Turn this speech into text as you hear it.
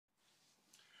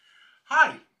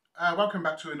Hi, welcome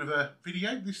back to another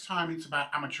video. This time it's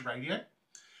about amateur radio.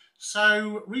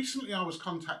 So recently I was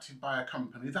contacted by a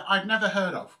company that I'd never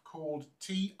heard of called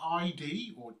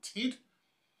TID or TID.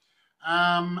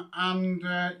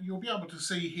 You'll be able to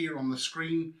see here on the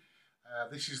screen,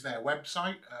 this is their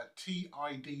website,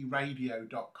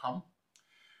 TIDradio.com.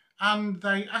 And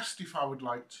they asked if I would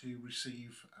like to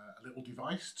receive a little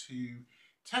device to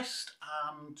test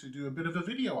and to do a bit of a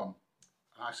video on.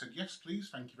 And I said, yes, please,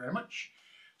 thank you very much.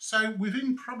 So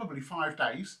within probably 5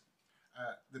 days,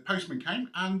 the postman came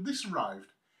and this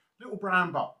arrived. Little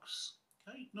brown box.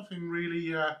 Okay, nothing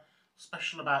really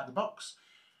special about the box.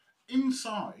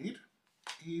 Inside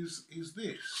is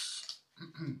this.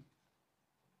 Don't know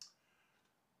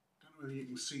whether you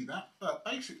can see that, but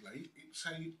basically it's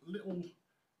a little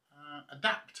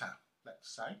adapter, let's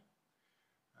say.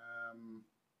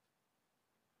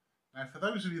 Now, for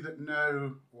those of you that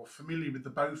know or familiar with the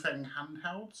Bofeng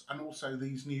handhelds and also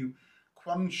these new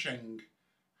Quansheng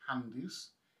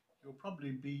handies, you'll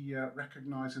probably be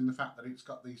recognising the fact that it's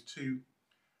got these two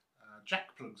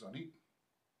jack plugs on it.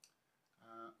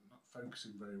 Not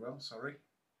focusing very well, sorry.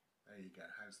 There you go,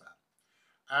 how's that?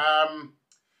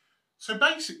 So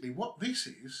basically what this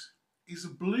is a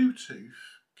Bluetooth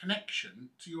connection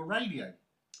to your radio.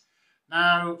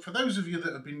 Now, for those of you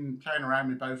that have been playing around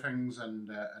with Bofengs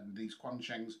and these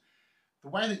Quanshengs, the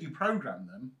way that you program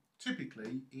them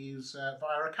typically is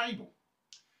via a cable.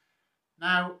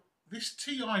 Now, this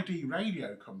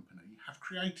TIDradio company have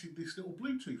created this little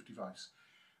Bluetooth device,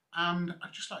 and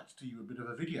I'd just like to do you a bit of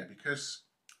a video because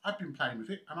I've been playing with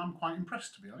it and I'm quite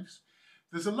impressed, to be honest.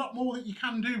 There's a lot more that you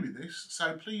can do with this,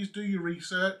 so please do your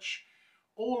research.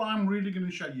 All I'm really going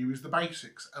to show you is the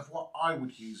basics of what I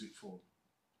would use it for.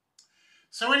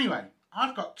 So anyway,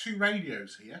 I've got two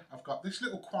radios here. I've got this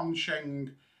little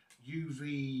Quansheng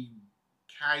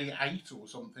UV-K5 or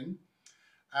something.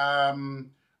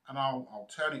 And I'll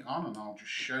turn it on and I'll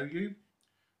just show you.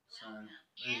 So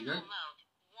there you go. Okay,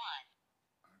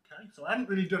 so I haven't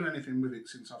really done anything with it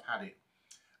since I've had it.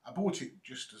 I bought it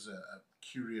just as a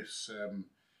curious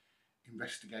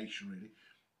investigation, really.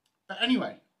 But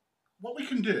anyway, what we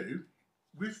can do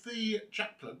with the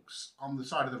jack plugs on the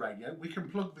side of the radio, we can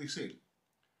plug this in.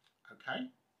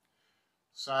 Okay,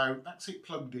 so that's it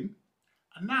plugged in,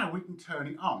 and now we can turn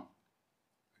it on.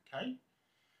 Okay,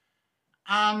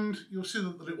 and you'll see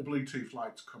that the little Bluetooth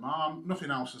lights come on.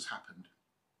 Nothing else has happened.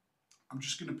 I'm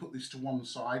just going to put this to one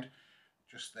side,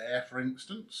 just there for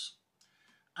instance.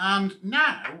 And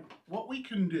now what we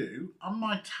can do on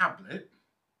my tablet,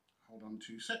 hold on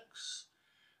 2 secs,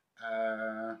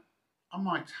 on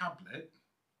my tablet,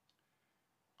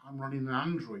 I'm running an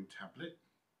Android tablet.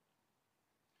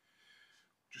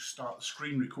 Just start the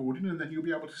screen recording and then you'll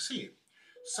be able to see it.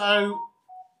 So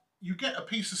you get a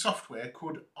piece of software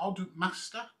called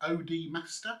Odmaster,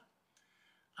 Odmaster,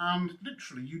 and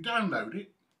literally you download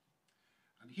it,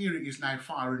 and here it is now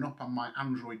firing up on my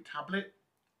Android tablet,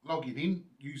 logging in,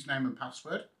 username and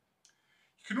password.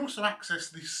 You can also access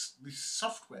this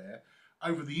software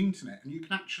over the internet, and you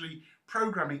can actually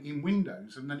program it in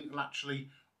Windows, and then it will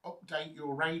actually update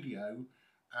your radio,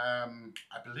 I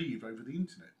believe, over the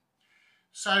internet.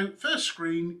 So first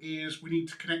screen is we need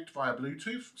to connect via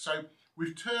Bluetooth. So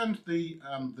we've turned the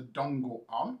dongle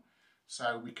on.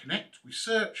 So we connect, we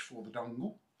search for the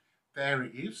dongle. There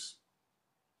it is.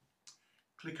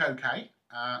 Click OK.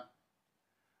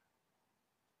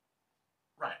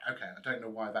 Right, okay, I don't know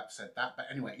why that said that,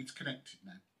 but anyway, it's connected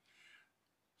now.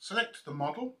 Select the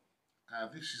model.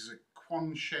 This is a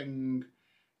Quansheng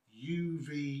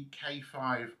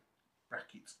UV-K5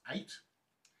 brackets 8.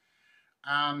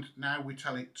 And now we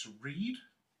tell it to read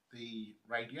the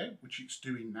radio, which it's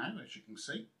doing now, as you can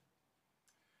see.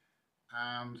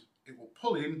 And it will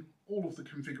pull in all of the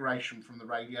configuration from the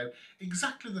radio,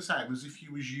 exactly the same as if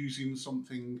you was using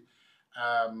something,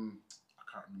 I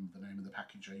can't remember the name of the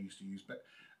package I used to use, but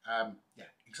yeah,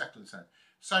 exactly the same.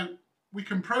 So we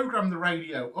can program the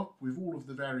radio up with all of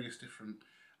the various different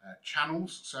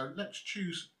channels. So let's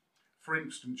choose, for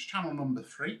instance, channel number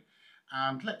 3,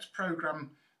 and let's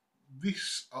program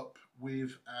this up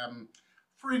with,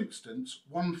 for instance,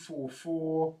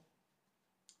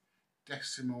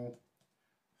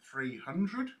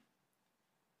 144.300,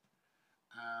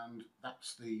 and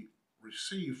that's the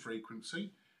receive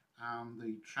frequency, and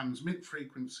the transmit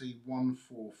frequency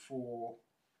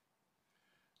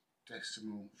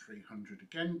 144.300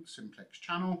 again, simplex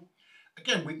channel.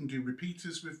 Again, we can do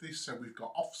repeaters with this, so we've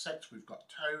got offsets, we've got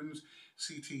tones,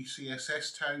 CT,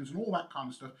 CSS tones, and all that kind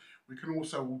of stuff. We can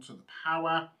also alter the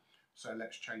power, so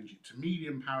let's change it to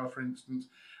medium power, for instance.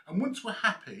 And once we're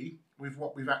happy with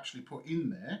what we've actually put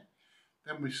in there,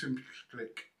 Then we simply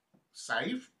click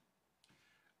Save,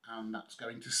 and that's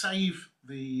going to save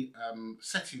the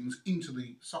settings into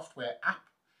the software app.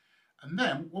 And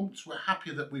then once we're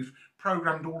happy that we've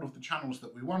programmed all of the channels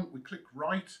that we want, we click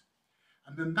Write,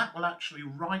 and then that will actually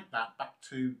write that back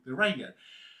to the radio.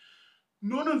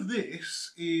 None of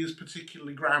this is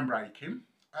particularly groundbreaking.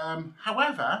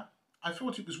 However, I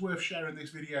thought it was worth sharing this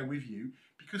video with you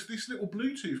because this little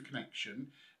Bluetooth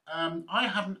connection, I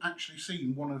haven't actually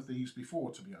seen one of these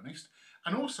before, to be honest.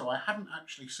 And also I haven't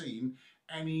actually seen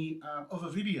any other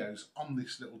videos on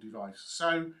this little device.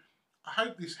 So I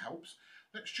hope this helps.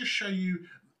 Let's just show you,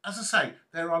 as I say,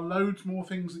 there are loads more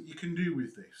things that you can do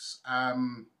with this,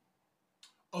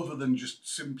 other than just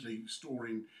simply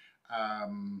storing,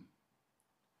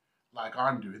 like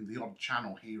I'm doing, the odd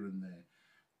channel here and there.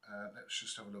 Let's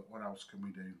just have a look, what else can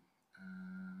we do?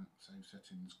 Save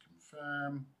settings,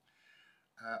 confirm.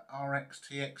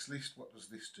 RxTX list, what does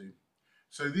this do?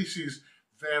 So this is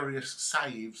various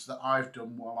saves that I've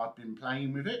done while I've been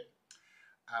playing with it.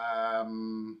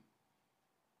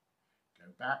 Go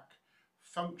back,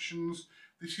 functions.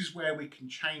 This is where we can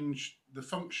change the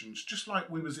functions, just like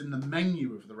we was in the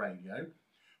menu of the radio,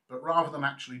 but rather than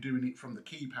actually doing it from the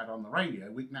keypad on the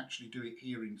radio, we can actually do it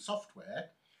here in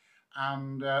software,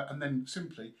 and then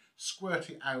simply squirt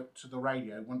it out to the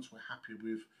radio once we're happy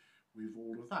with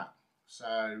all of that.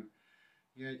 So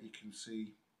yeah, you can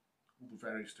see all the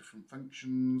various different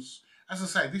functions. As I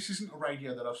say, this isn't a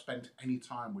radio that I've spent any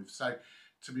time with, so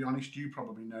to be honest, you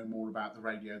probably know more about the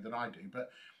radio than I do, but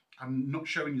I'm not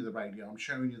showing you the radio, I'm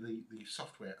showing you the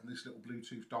software and this little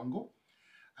Bluetooth dongle.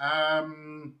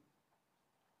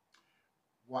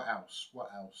 What else?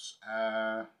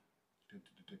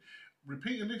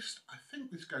 Repeater list, I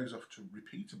think this goes off to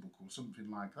repeater book or something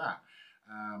like that.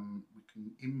 We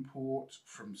can import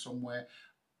from somewhere.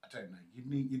 I don't know, you'd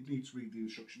need to read the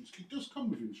instructions. It does come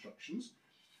with instructions,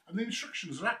 and the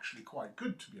instructions are actually quite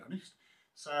good, to be honest.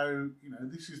 So, you know,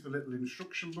 this is the little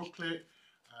instruction booklet.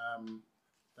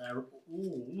 They're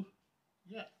all,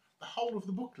 yeah, the whole of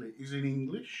the booklet is in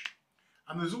English.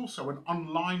 And there's also an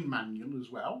online manual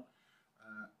as well.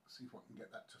 See if I can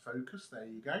get that to focus. There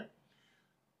you go.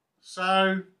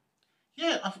 So,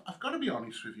 yeah, I've got to be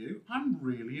honest with you, I'm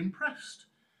really impressed.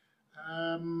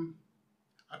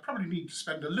 I probably need to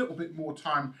spend a little bit more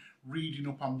time reading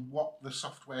up on what the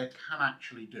software can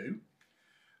actually do.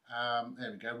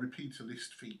 There we go, repeater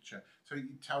list feature. So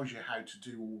it tells you how to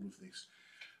do all of this.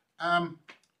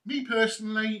 Me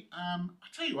personally, I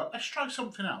tell you what, let's try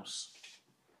something else.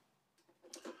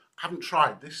 I haven't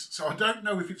tried this, so I don't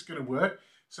know if it's going to work.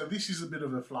 So this is a bit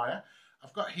of a flyer.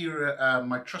 I've got here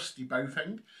my trusty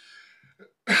Baofeng.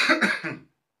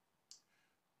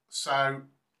 So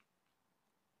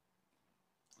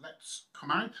let's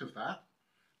come out of that.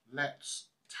 Let's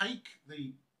take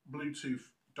the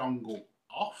Bluetooth dongle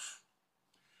off.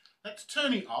 Let's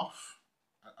turn it off.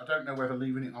 I don't know whether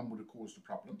leaving it on would have caused a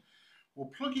problem. We'll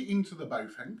plug it into the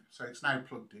Baofeng, so it's now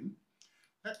plugged in.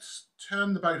 Let's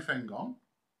turn the Baofeng on,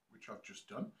 which I've just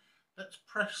done. Let's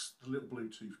press the little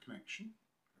Bluetooth connection.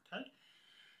 Okay.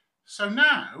 So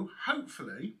now,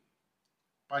 hopefully,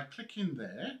 by clicking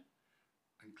there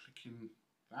and clicking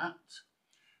that,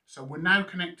 so we're now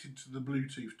connected to the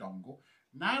Bluetooth dongle.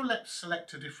 Now let's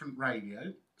select a different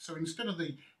radio. So instead of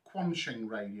the Quansheng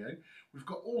radio, we've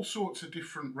got all sorts of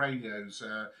different radios,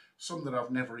 some that I've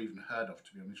never even heard of,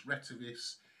 to be honest.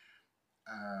 Retivis,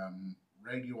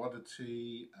 Radio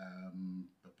Oddity,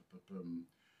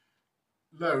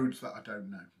 loads that I don't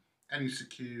know.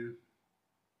 NECQ,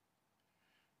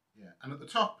 yeah, and at the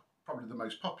top, probably the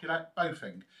most popular,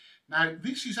 Baofeng. Now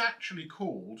this is actually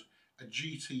called a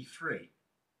GT3,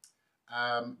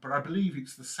 but I believe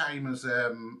it's the same as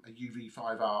a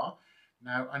UV-5R.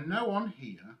 Now I know on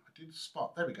here, I did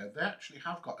spot, there we go, they actually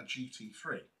have got a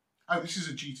GT3. Oh, this is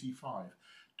a GT5.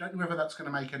 Don't know whether that's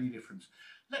going to make any difference.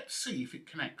 Let's see if it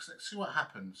connects. Let's see what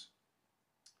happens.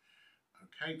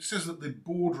 Okay, it says that the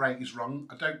baud rate is wrong.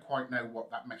 I don't quite know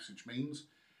what that message means.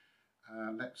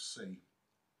 Let's see.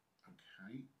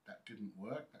 Okay, that didn't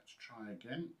work. Let's try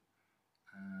again.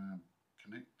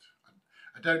 Connect.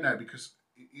 I don't know, because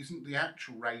it isn't the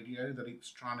actual radio that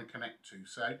it's trying to connect to.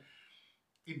 So,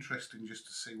 interesting just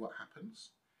to see what happens.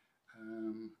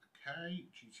 Okay,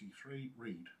 GT3,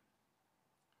 read.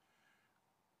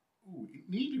 Ooh, it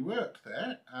nearly worked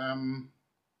there.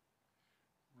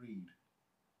 Read.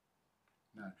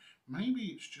 No, maybe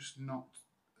it's just not,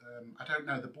 I don't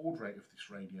know the baud rate of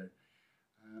this radio.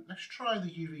 Let's try the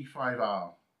UV-5R.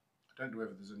 I don't know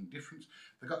whether there's any difference.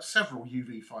 They've got several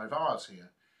UV-5Rs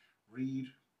here. Read.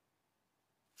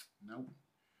 Nope.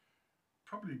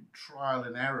 Probably trial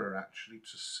and error actually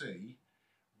to see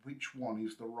which one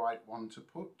is the right one to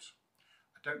put.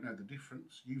 I don't know the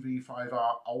difference.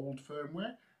 UV-5R old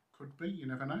firmware, could be, you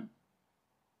never know.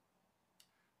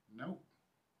 No.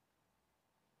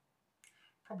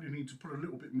 Probably need to put a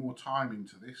little bit more time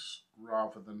into this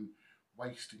rather than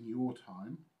wasting your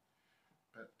time.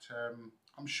 But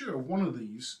I'm sure one of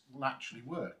these will actually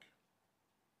work.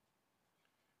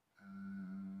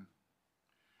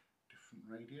 Different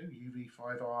radio,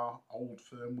 UV-5R old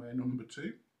firmware number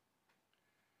 2.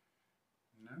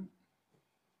 No.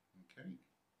 Okay.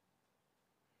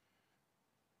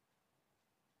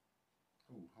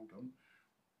 Oh, hold on.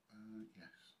 Yes.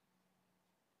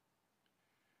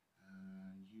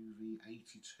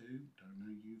 UV-82, don't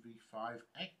know,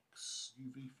 UV-5X,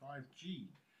 UV-5G.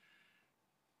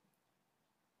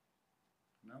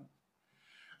 No.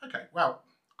 Okay, well,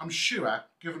 I'm sure,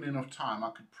 given enough time, I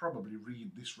could probably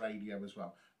read this radio as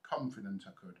well. Confident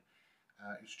I could.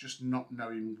 It's just not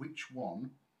knowing which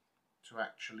one to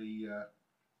actually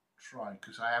try,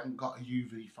 because I haven't got a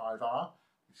UV-5R.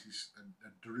 This is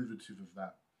a derivative of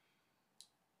that.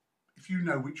 If you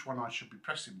know which one I should be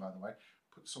pressing, by the way,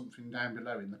 put something down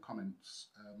below in the comments.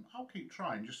 I'll keep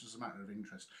trying, just as a matter of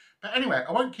interest. But anyway,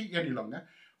 I won't keep you any longer.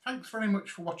 Thanks very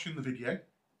much for watching the video.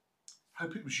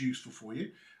 Hope it was useful for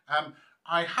you.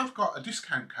 I have got a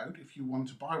discount code if you want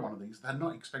to buy one of these. They're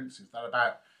not expensive. They're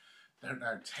about, I don't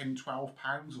know,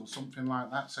 £10–12 or something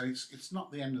like that. So it's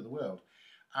not the end of the world.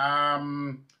 But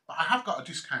I have got a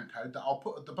discount code that I'll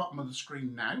put at the bottom of the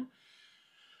screen now.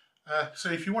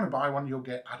 So if you want to buy one, you'll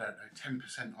get, I don't know,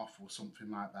 10% off or something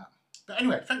like that. But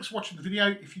anyway, thanks for watching the video.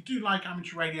 If you do like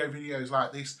amateur radio videos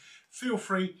like this, feel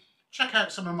free, check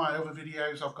out some of my other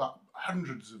videos. I've got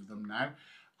hundreds of them now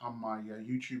on my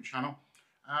YouTube channel.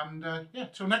 And yeah,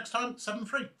 till next time, 7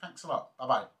 free. Thanks a lot.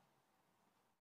 Bye-bye.